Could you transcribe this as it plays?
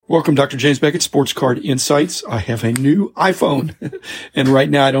Welcome, Dr. James Beckett, Sports Card Insights. I have a new iPhone, and right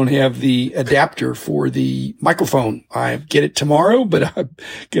now I don't have the adapter for the microphone. I get it tomorrow, but I'm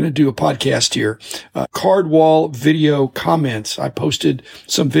going to do a podcast here. Card wall video comments. I posted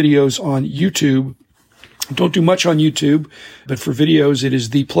some videos on YouTube. Don't do much on YouTube, but for videos, it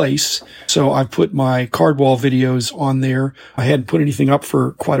is the place. So I've put my card wall videos on there. I hadn't put anything up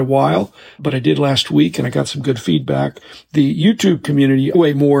for quite a while, but I did last week and I got some good feedback. The YouTube community,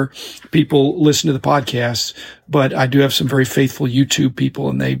 way more people listen to the podcast, but I do have some very faithful YouTube people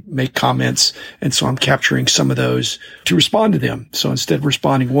and they make comments. And so I'm capturing some of those to respond to them. So instead of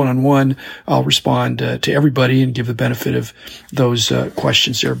responding one-on-one, I'll respond to everybody and give the benefit of those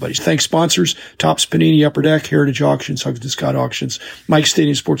questions to everybody. Thanks, sponsors: Topps, Panini, Upper Deck, Heritage Auctions, Huggins and Scott Auctions, Mike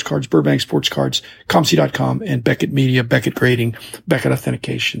Stadium Sports Cards, Burbank Sports Cards, ComC.com, and Beckett Media, Beckett Grading, Beckett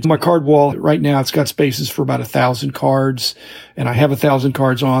Authentication. My card wall right now, it's got spaces for about 1,000 cards, and I have 1,000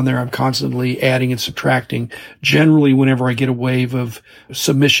 cards on there. I'm constantly adding and subtracting. Generally, whenever I get a wave of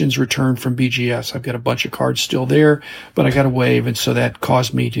submissions returned from BGS, I've got a bunch of cards still there, but I got a wave, and so that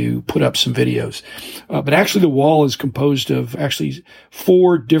caused me to put up some videos. But actually, the wall is composed of actually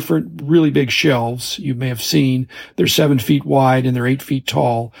 4 different really big shelves. You may have seen they're 7 feet wide and they're 8 feet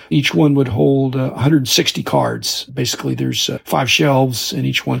tall. Each one would hold 160 cards. Basically, there's 5 shelves, and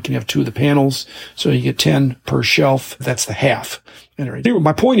each one can have 2 of the panels, so you get 10 per shelf. That's the half. Anyway,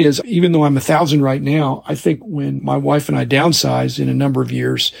 my point is, even though I'm 1,000 right now, I think when my wife and I downsize in a number of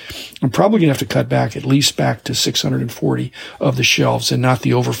years, I'm probably going to have to cut back at least back to 640 of the shelves and not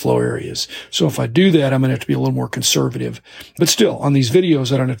the overflow areas. So if I do that, I'm going to have to be a little more conservative. But still, on these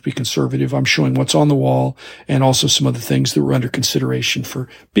videos, I don't have to be conservative. I'm showing what's on the wall and also some other things that were under consideration for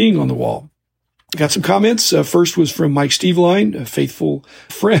being on the wall. Got some comments. First was from Mike Steveline, a faithful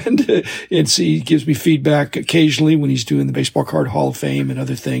friend, and he gives me feedback occasionally when he's doing the Baseball Card Hall of Fame and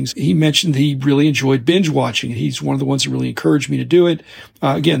other things. He mentioned he really enjoyed binge watching. He's one of the ones that really encouraged me to do it.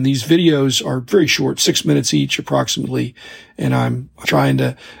 Again, these videos are very short, 6 minutes each approximately, and I'm trying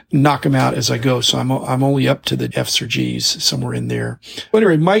to knock them out as I go. So I'm only up to the F's or G's, somewhere in there. But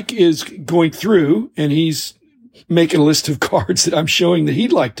anyway, Mike is going through and he's making a list of cards that I'm showing that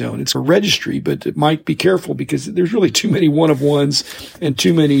he'd like to own. It's a registry, but Mike, be careful because there's really too many one-of-ones and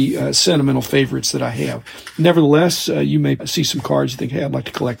too many sentimental favorites that I have. Nevertheless, you may see some cards you think, hey, I'd like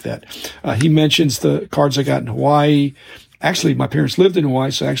to collect that. He mentions the cards I got in Hawaii. Actually, my parents lived in Hawaii,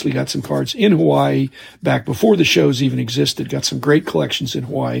 so I actually got some cards in Hawaii back before the shows even existed. Got some great collections in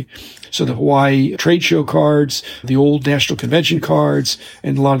Hawaii. So the Hawaii trade show cards, the old National Convention cards,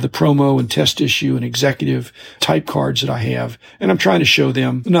 and a lot of the promo and test issue and executive type cards that I have. And I'm trying to show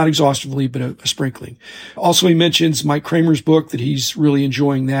them, not exhaustively, but a sprinkling. Also, he mentions Mike Kramer's book, that he's really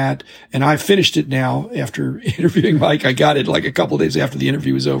enjoying that. And I finished it now after interviewing Mike. I got it like a couple of days after the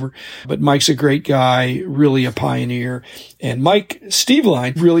interview was over. But Mike's a great guy, really a pioneer. And Mike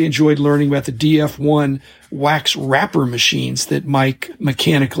Steveline really enjoyed learning about the DF1 wax wrapper machines that Mike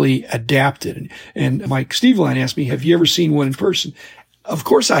mechanically adapted. And Mike Steveline asked me, have you ever seen one in person? Of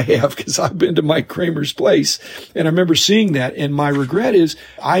course I have, because I've been to Mike Kramer's place, and I remember seeing that. And my regret is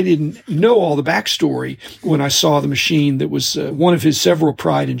I didn't know all the backstory when I saw the machine that was one of his several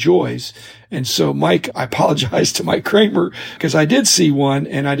pride and joys. And so, Mike, I apologize to Mike Kramer because I did see one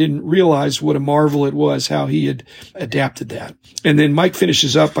and I didn't realize what a marvel it was, how he had adapted that. And then Mike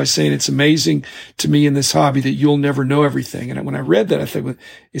finishes up by saying, it's amazing to me in this hobby that you'll never know everything. And when I read that, I thought, well,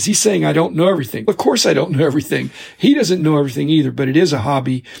 is he saying I don't know everything? Of course I don't know everything. He doesn't know everything either, but it is a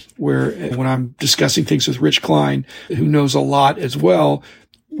hobby where when I'm discussing things with Rich Klein, who knows a lot as well,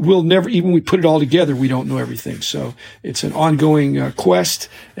 we'll never, even we put it all together, we don't know everything. So it's an ongoing quest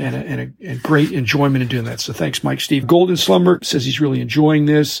and a great enjoyment in doing that. So thanks, Mike. Steve Golden Slumber says he's really enjoying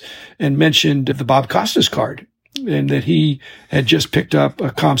this and mentioned the Bob Costas card, and that he had just picked up a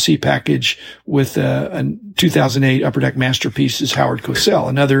ComC package with a 2008 Upper Deck Masterpieces Howard Cosell,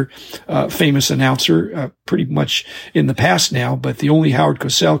 another famous announcer, pretty much in the past now, but the only Howard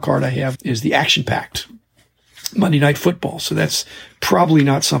Cosell card I have is the Action Packed Monday Night Football. So that's probably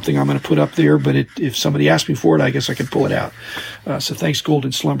not something I'm going to put up there, but if somebody asks me for it, I guess I can pull it out. So thanks,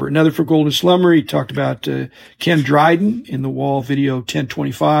 Golden Slumber. Another for Golden Slumber, he talked about Ken Dryden in the wall video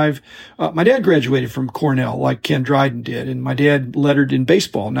 1025. My dad graduated from Cornell like Ken Dryden did, and my dad lettered in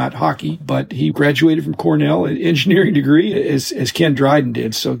baseball, not hockey, but he graduated from Cornell, an engineering degree, as Ken Dryden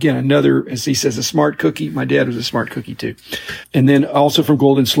did. So again, another, as he says, a smart cookie. My dad was a smart cookie too. And then also from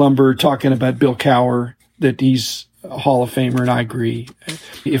Golden Slumber, talking about Bill Cowher, that he's Hall of Famer, and I agree.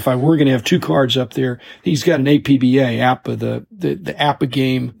 If I were going to have two cards up there, he's got an APBA, APBA, the APBA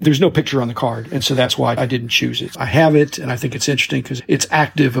game. There's no picture on the card, and so that's why I didn't choose it. I have it, and I think it's interesting because it's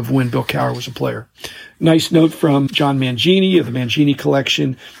active of when Bill Cowher was a player. Nice note from John Mangini of the Mangini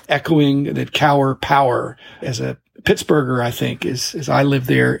collection, echoing that Cowher power as a Pittsburgher, I think, as I live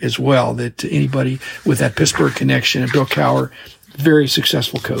there as well, that anybody with that Pittsburgh connection and Bill Cowher, very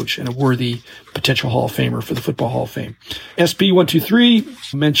successful coach and a worthy potential Hall of Famer for the Football Hall of Fame.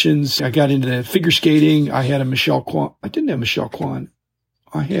 SB123 mentions, I got into the figure skating. I had a Michelle Kwan. I didn't have Michelle Kwan.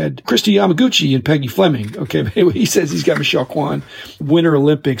 I had Christy Yamaguchi and Peggy Fleming. Okay, but anyway, he says he's got Michelle Kwan Winter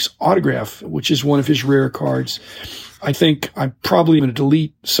Olympics autograph, which is one of his rare cards. I think I'm probably going to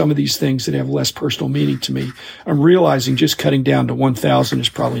delete some of these things that have less personal meaning to me. I'm realizing just cutting down to 1,000 is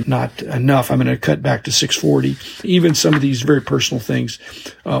probably not enough. I'm going to cut back to 640. Even some of these very personal things,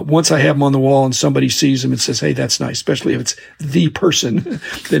 once I have them on the wall and somebody sees them and says, hey, that's nice, especially if it's the person,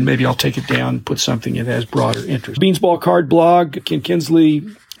 then maybe I'll take it down and put something that has broader interest. Beansball Card Blog, Ken Kinsley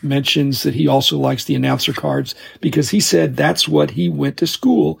mentions that he also likes the announcer cards because he said that's what he went to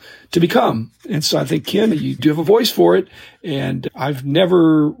school to become. And so I think, Ken, you do have a voice for it. And I've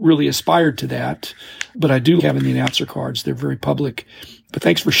never really aspired to that, but I do have in the announcer cards. They're very public. But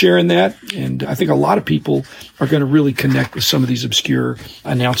thanks for sharing that. And I think a lot of people are going to really connect with some of these obscure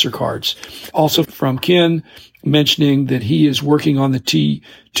announcer cards. Also from Ken mentioning that he is working on the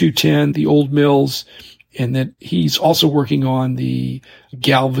T210, the Old Mills, and that he's also working on the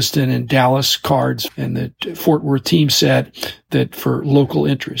Galveston and Dallas cards and the Fort Worth team set that for local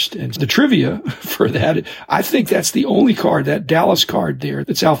interest. And the trivia for that, I think that's the only card, that Dallas card there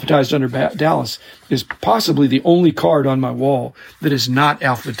that's alphabetized under Dallas is possibly the only card on my wall that is not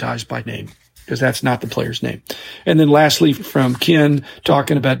alphabetized by name, because that's not the player's name. And then lastly, from Ken,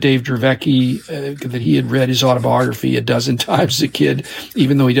 talking about Dave Dravecky, that he had read his autobiography a dozen times as a kid,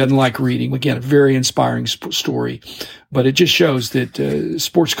 even though he doesn't like reading. Again, a very inspiring story. But it just shows that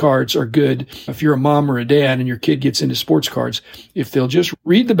sports cards are good. If you're a mom or a dad and your kid gets into sports cards, if they'll just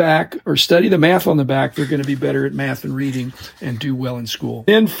read the back or study the math on the back, they're going to be better at math and reading and do well in school.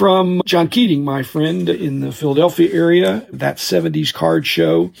 Then from John Keating, my friend in the Philadelphia area, that 70s card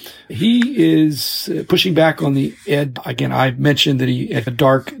show, he is pushing back on the Ed. Again, I mentioned that he had a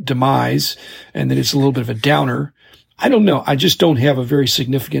dark demise and that it's a little bit of a downer. I don't know. I just don't have a very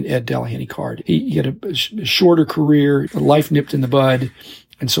significant Ed Delahanty card. He had a shorter career, life nipped in the bud.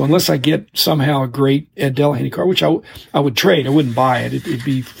 And so unless I get somehow a great Ed Delahanty card, which I would trade, I wouldn't buy it. It'd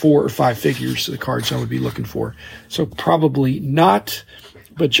be 4 or 5 figures of the cards I would be looking for. So probably not.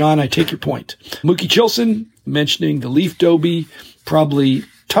 But John, I take your point. Mookie Chilson mentioning the Leaf Dobie, probably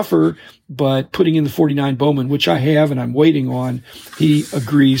tougher, but putting in the 49 Bowman, which I have and I'm waiting on, he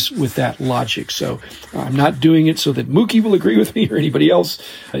agrees with that logic. So I'm not doing it so that Mookie will agree with me or anybody else.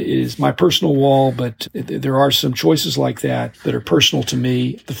 It is my personal wall, but there are some choices like that are personal to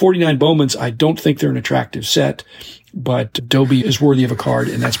me. The 49 Bowmans, I don't think they're an attractive set, but Dobie is worthy of a card,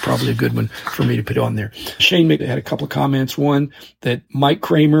 and that's probably a good one for me to put on there. Shane had a couple of comments. One, that Mike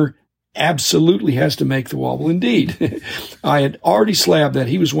Kramer absolutely has to make the wall. Well, indeed, I had already slabbed that.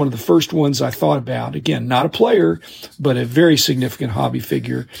 He was one of the first ones I thought about. Again, not a player, but a very significant hobby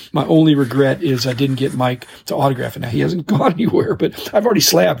figure. My only regret is I didn't get Mike to autograph it. Now, he hasn't gone anywhere, but I've already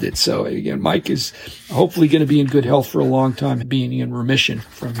slabbed it. So again, Mike is hopefully going to be in good health for a long time, being in remission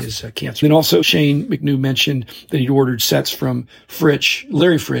from his cancer. Then also Shane McNew mentioned that he'd ordered sets from Fritsch,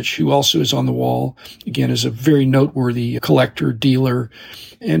 Larry Fritsch, who also is on the wall. Again, is a very noteworthy collector, dealer,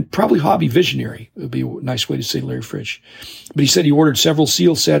 and probably hobby visionary. It would be a nice way to say Larry Fritsch. But he said he ordered several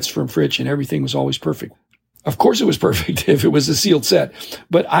sealed sets from Fritsch and everything was always perfect. Of course it was perfect if it was a sealed set.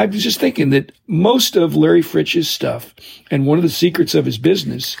 But I was just thinking that most of Larry Fritsch's stuff, and one of the secrets of his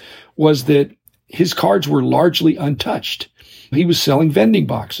business, was that his cards were largely untouched. He was selling vending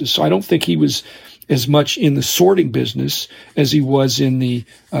boxes. So I don't think he was as much in the sorting business as he was in the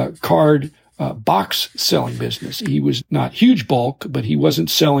card box selling business. He was not huge bulk, but he wasn't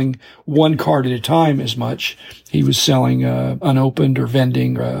selling one card at a time as much. He was selling unopened or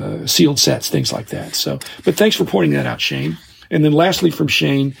vending sealed sets, things like that. So, but thanks for pointing that out, Shane. And then lastly from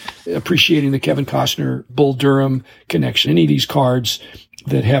Shane, appreciating the Kevin Costner Bull Durham connection. Any of these cards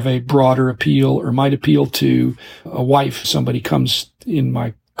that have a broader appeal or might appeal to a wife. Somebody comes in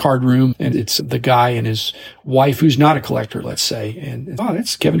my card room and it's the guy and his wife who's not a collector, let's say. And oh,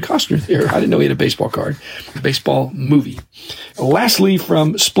 that's Kevin Costner there. I didn't know he had a baseball card, a baseball movie. Lastly,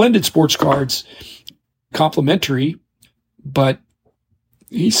 from Splendid Sports Cards, complimentary, but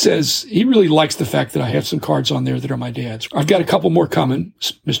He says he really likes the fact that I have some cards on there that are my dad's. I've got a couple more coming,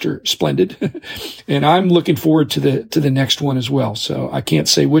 Mr. Splendid, and I'm looking forward to the next one as well. So I can't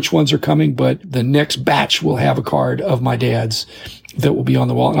say which ones are coming, but the next batch will have a card of my dad's that will be on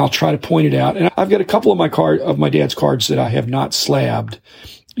the wall, and I'll try to point it out. And I've got a couple of my dad's cards that I have not slabbed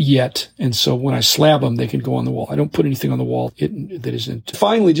yet. And so when I slab them, they can go on the wall. I don't put anything on the wall that isn't.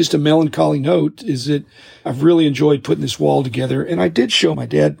 Finally, just a melancholy note is that I've really enjoyed putting this wall together. And I did show my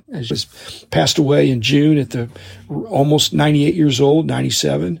dad has just passed away in June at the almost 98 years old,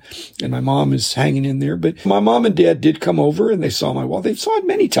 97. And my mom is hanging in there. But my mom and dad did come over and they saw my wall. They saw it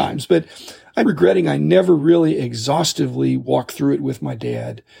many times, but I'm regretting I never really exhaustively walked through it with my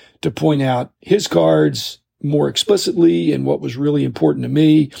dad to point out his cards more explicitly and what was really important to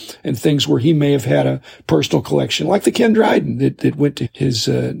me and things where he may have had a personal collection, like the Ken Dryden that went to his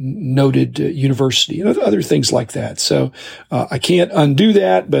noted university and other things like that. So I can't undo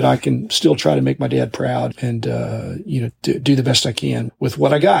that, but I can still try to make my dad proud and do the best I can with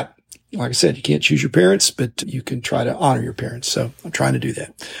what I got. Like I said, you can't choose your parents, but you can try to honor your parents. So I'm trying to do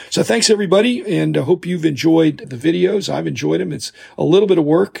that. So thanks, everybody, and I hope you've enjoyed the videos. I've enjoyed them. It's a little bit of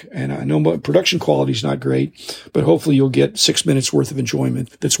work, and I know my production quality is not great, but hopefully you'll get 6 minutes worth of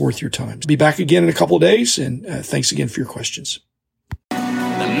enjoyment that's worth your time. Be back again in a couple of days, and thanks again for your questions.